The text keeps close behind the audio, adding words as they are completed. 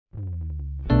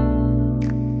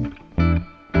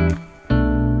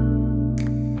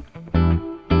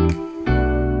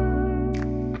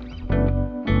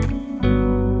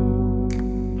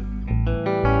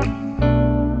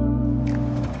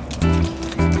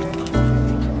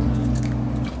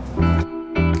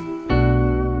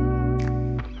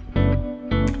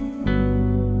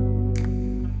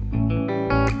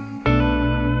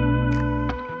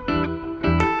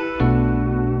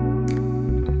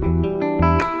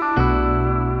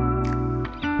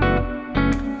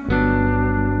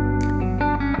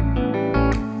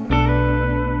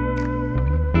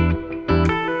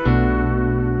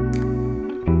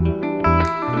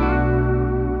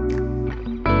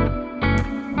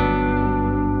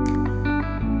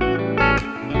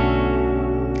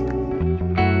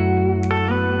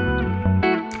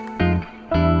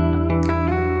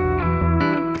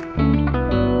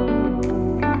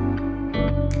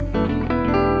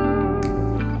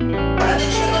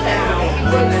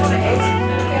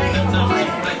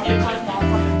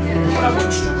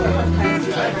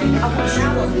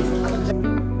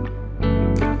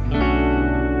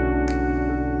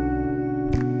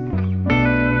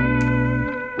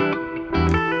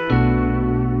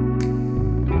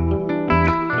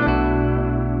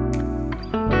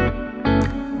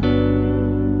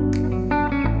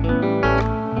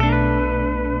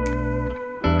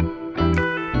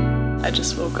I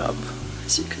just woke up,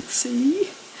 as you can see,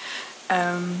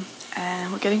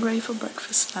 and we're getting ready for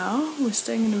breakfast now. We're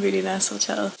staying in a really nice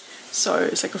hotel, so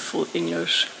it's like a full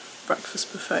English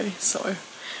breakfast buffet, so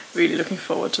really looking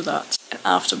forward to that. And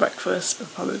after breakfast we're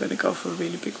probably going to go for a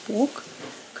really big walk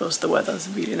because the weather is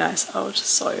really nice out,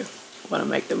 so I want to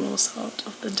make the most out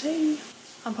of the day.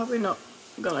 I'm probably not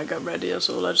gonna get ready at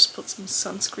all. I just put some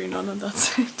sunscreen on and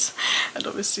that's it, and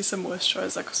obviously some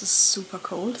moisturizer because it's super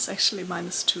cold. It's actually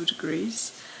 -2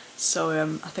 degrees, so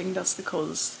I think that's the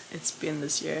coldest it's been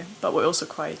this year, but we're also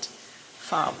quite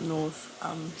far up north,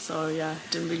 so yeah,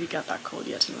 didn't really get that cold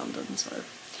yet in London, so I'm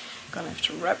gonna have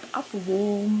to wrap up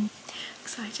warm.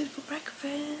 Excited for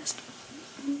breakfast.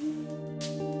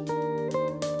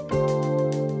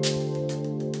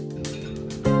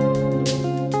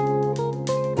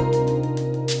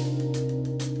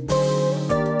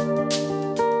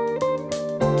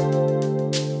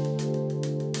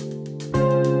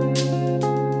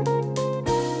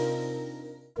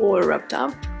 Wrapped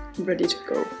up, ready to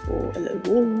go for a little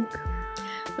walk.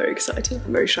 Very excited.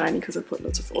 I'm very shiny because I put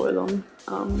lots of oil on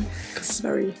because it's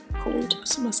very cold,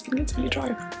 so my skin gets really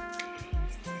dry.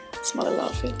 Smart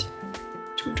outfit,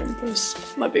 2 jumpers,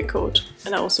 my big coat,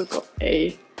 and I also got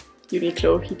a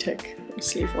Uniqlo heat-tech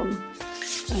sleeve on,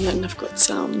 and then I've got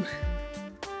some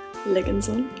leggings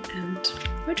on and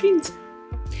my jeans,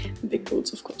 and big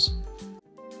boots of course.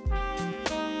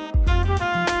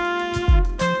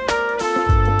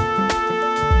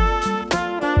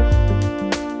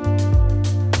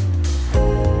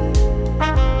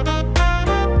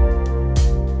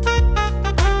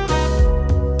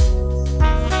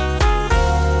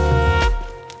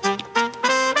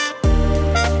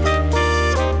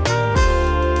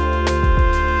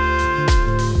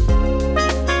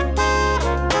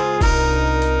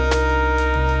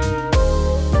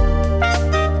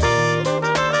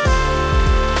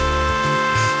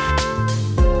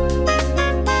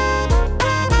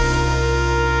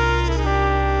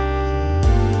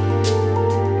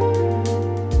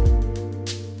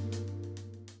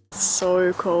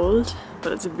 So cold,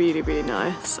 but it's really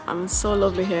nice. It's so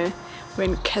lovely here. We're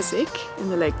in Keswick in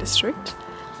the Lake District,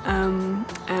 and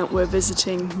we're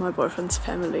visiting my boyfriend's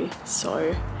family,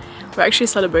 so we're actually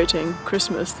celebrating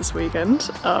Christmas this weekend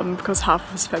because half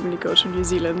of his family go to New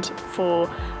Zealand for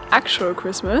actual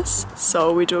Christmas,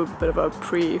 so we do a bit of a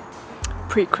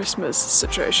pre-Christmas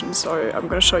situation, so I'm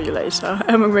gonna show you later.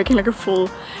 And we're making like a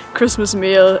full Christmas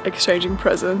meal, exchanging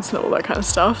presents and all that kind of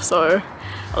stuff, so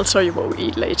I'll show you what we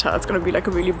eat later. It's gonna be like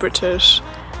a really British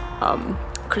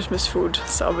Christmas food,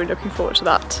 so I'm really looking forward to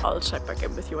that. I'll check back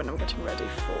in with you when I'm getting ready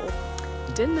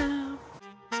for dinner.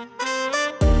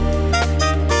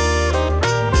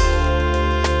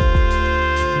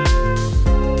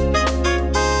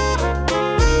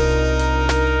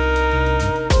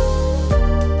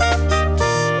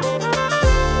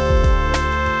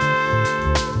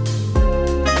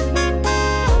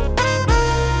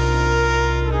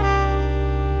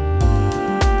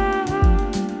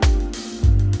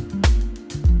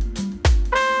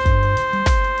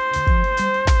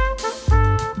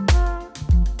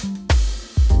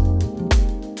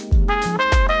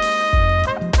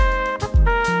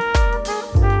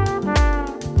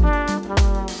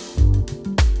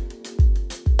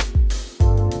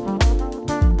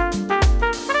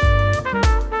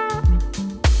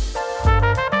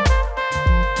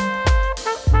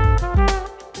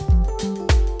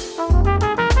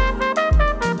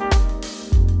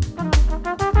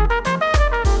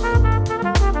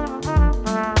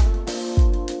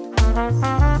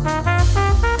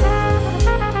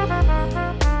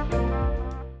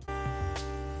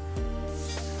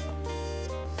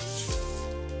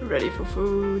 Ready for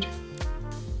food.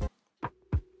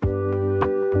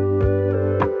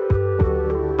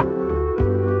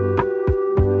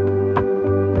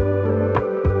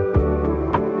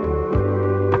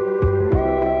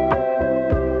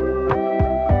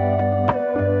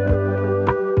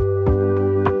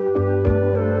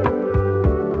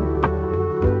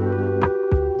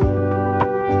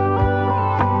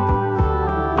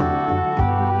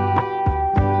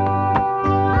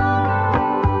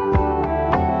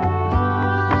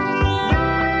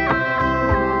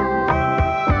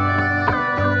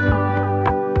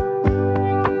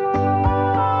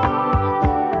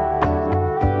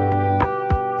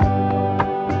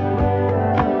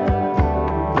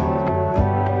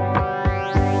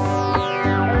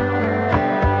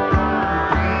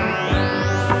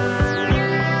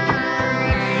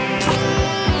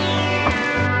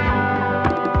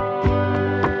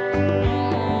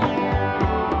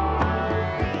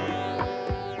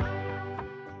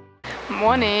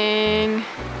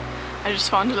 I just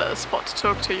found a little spot to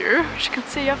talk to you. As you can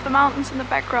see, you have the mountains in the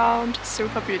background,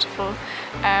 super beautiful.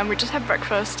 We just had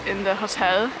breakfast in the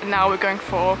hotel and now we're going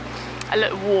for a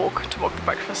little walk to walk the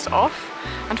breakfast off.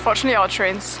 Unfortunately, our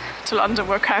trains to London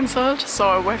were cancelled,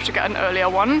 so we have to get an earlier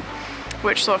one,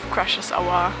 which sort of crashes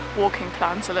our walking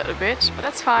plans a little bit, but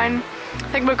that's fine. I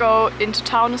think we'll go into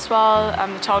town as well.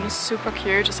 The town is super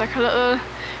cute. It's like a little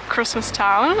Christmas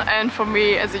town, and for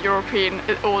me as a European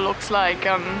it all looks like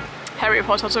Harry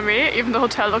Potter to me. Even the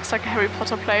hotel looks like a Harry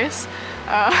Potter place.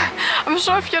 I'm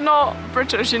sure if you're not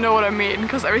British you know what I mean,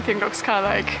 because everything looks kind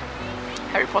of like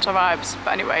Harry Potter vibes.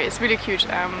 But anyway, it's really cute.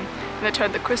 And they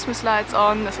turned the Christmas lights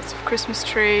on, there's lots of Christmas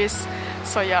trees.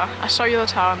 So yeah, I'll show you the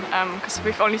town because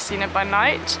we've only seen it by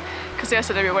night. Because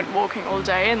yesterday we went walking all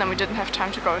day and then we didn't have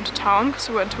time to go into town because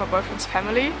we went to my boyfriend's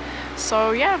family.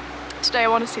 So yeah, today I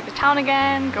want to see the town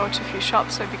again, go to a few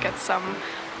shops, maybe get some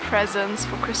presents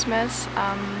for Christmas.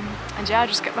 And yeah,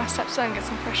 just get my steps in, get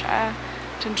some fresh air,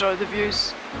 to enjoy the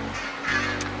views.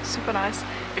 Super nice.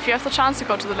 If you have the chance to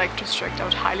go to the Lake District, I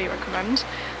would highly recommend.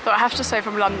 Though I have to say,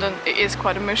 from London it is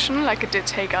quite a mission. Like, it did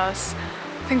take us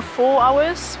I think 4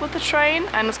 hours with the train,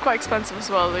 and it's quite expensive as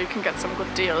well, though you can get some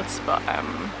good deals. But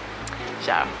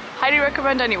yeah, highly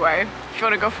recommend anyway. If you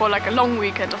want to go for like a long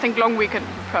weekend, I think long weekend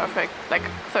would be perfect, like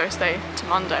Thursday to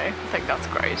Monday. I think that's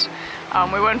great.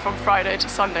 We went from Friday to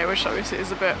Sunday, which obviously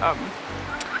is a bit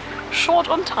short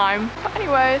on time. But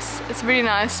anyways, it's really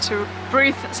nice to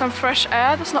breathe some fresh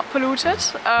air that's not polluted.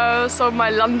 So my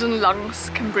London lungs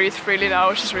can breathe freely now,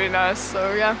 which is really nice.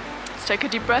 So yeah, let's take a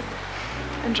deep breath,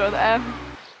 enjoy the air.